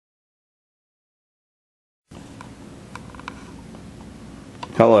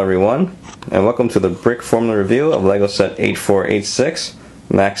Hello everyone, and welcome to the Brickformula review of LEGO set 8486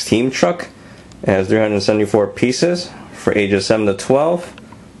 Mack's Team Truck. It has 374 pieces for ages 7 to 12,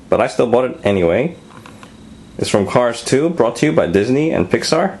 but I still bought it anyway. It's from Cars 2, brought to you by Disney and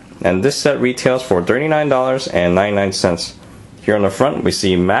Pixar, and this set retails for $39.99. Here on the front we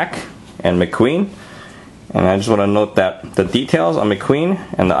see Mack and McQueen, and I just want to note that the details on McQueen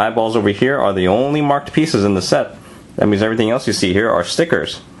and the eyeballs over here are the only marked pieces in the set. That means everything else you see here are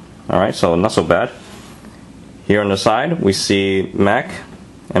stickers. Alright, so not so bad. Here on the side we see Mack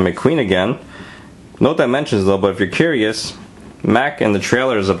and McQueen again. No dimensions though, but if you're curious, Mack in the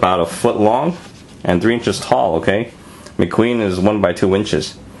trailer is about a foot long and 3 inches tall, okay? McQueen is 1 by 2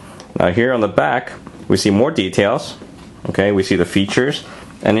 inches. Now here on the back we see more details. Okay, we see the features,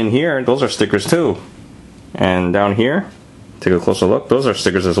 and in here those are stickers too. And down here, take a closer look, those are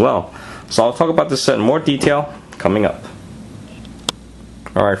stickers as well. So I'll talk about this set in more detail coming up.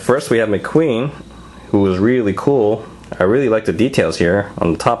 Alright, first we have McQueen, who is really cool. I really like the details here,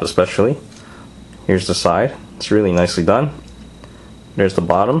 on the top especially. Here's the side, it's really nicely done. There's the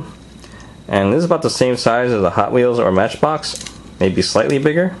bottom. And this is about the same size as a Hot Wheels or Matchbox, maybe slightly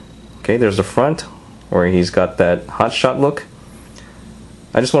bigger. Okay, there's the front, where he's got that hot shot look.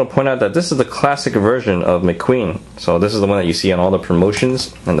 I just want to point out that this is the classic version of McQueen. So this is the one that you see on all the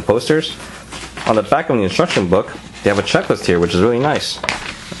promotions and the posters. On the back of the instruction book, they have a checklist here, which is really nice.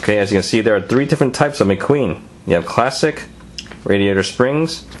 Okay, as you can see, there are 3 different types of McQueen. You have Classic, Radiator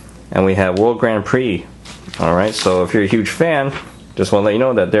Springs, and we have World Grand Prix. Alright, so if you're a huge fan, just want to let you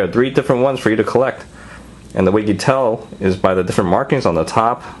know that there are 3 different ones for you to collect. And the way you tell is by the different markings on the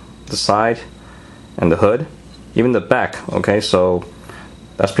top, the side, and the hood, even the back. Okay, so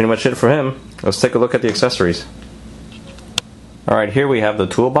that's pretty much it for him. Let's take a look at the accessories. Alright, here we have the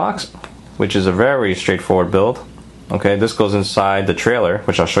toolbox, which is a very straightforward build. Okay, this goes inside the trailer,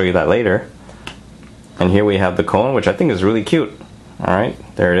 which I'll show you that later. And here we have the cone, which I think is really cute. Alright,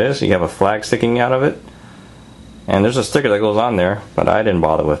 there it is. You have a flag sticking out of it. And there's a sticker that goes on there, but I didn't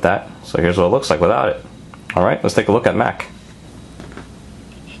bother with that. So here's what it looks like without it. Alright, let's take a look at Mack.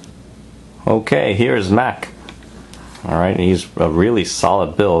 Okay, here is Mack. Alright, he's a really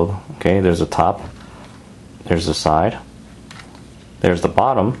solid build. Okay, there's the top. There's the side. There's the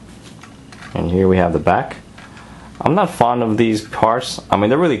bottom. And here we have the back. I'm not fond of these parts. I mean,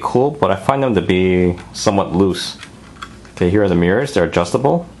 they're really cool, but I find them to be somewhat loose. Okay, here are the mirrors. They're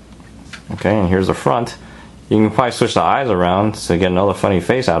adjustable. Okay, and here's the front. You can probably switch the eyes around to get another funny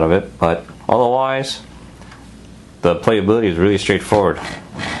face out of it, but otherwise, the playability is really straightforward.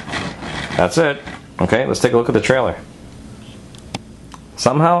 That's it. Okay, let's take a look at the trailer.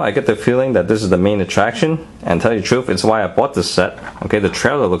 Somehow I get the feeling that this is the main attraction, and to tell you the truth, it's why I bought this set. Okay, the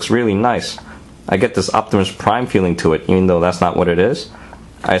trailer looks really nice. I get this Optimus Prime feeling to it, even though that's not what it is.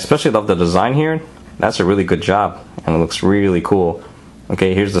 I especially love the design here. That's a really good job, and it looks really cool.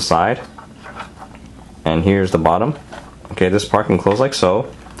 Okay, here's the side, and here's the bottom. Okay, this part can close like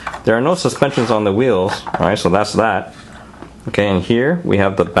so. There are no suspensions on the wheels, alright, so that's that. Okay, and here we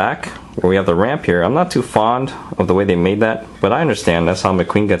have the back, where we have the ramp here. I'm not too fond of the way they made that, but I understand that's how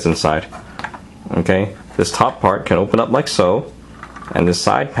McQueen gets inside. Okay, this top part can open up like so, and this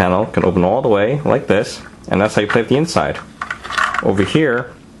side panel can open all the way like this, and that's how you play with the inside. Over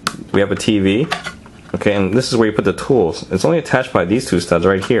here, we have a TV, okay, and this is where you put the tools. It's only attached by these 2 studs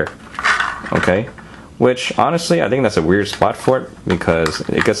right here, okay, which honestly, I think that's a weird spot for it, because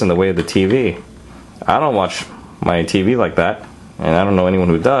it gets in the way of the TV. I don't watch my TV like that, and I don't know anyone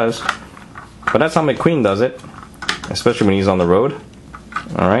who does, but that's how McQueen does it, especially when he's on the road.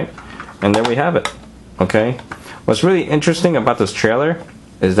 Alright, and there we have it. Okay, what's really interesting about this trailer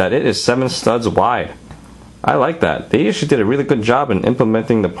is that it is 7 studs wide. I like that. They actually did a really good job in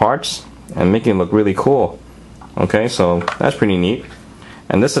implementing the parts and making it look really cool. Okay, so that's pretty neat.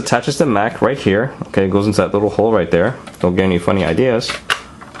 And this attaches to Mack right here. Okay, it goes into that little hole right there. Don't get any funny ideas.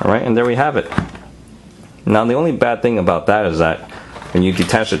 Alright, and there we have it. Now the only bad thing about that is that when you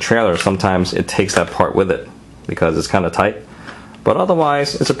detach the trailer, sometimes it takes that part with it because it's kind of tight. But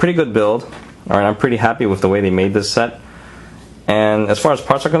otherwise, it's a pretty good build. Alright, I'm pretty happy with the way they made this set. And as far as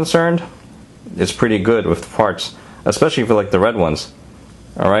parts are concerned, it's pretty good with the parts, especially for like the red ones.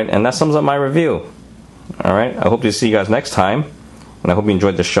 Alright, and that sums up my review. Alright, I hope to see you guys next time, and I hope you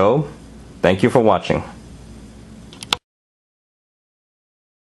enjoyed the show. Thank you for watching.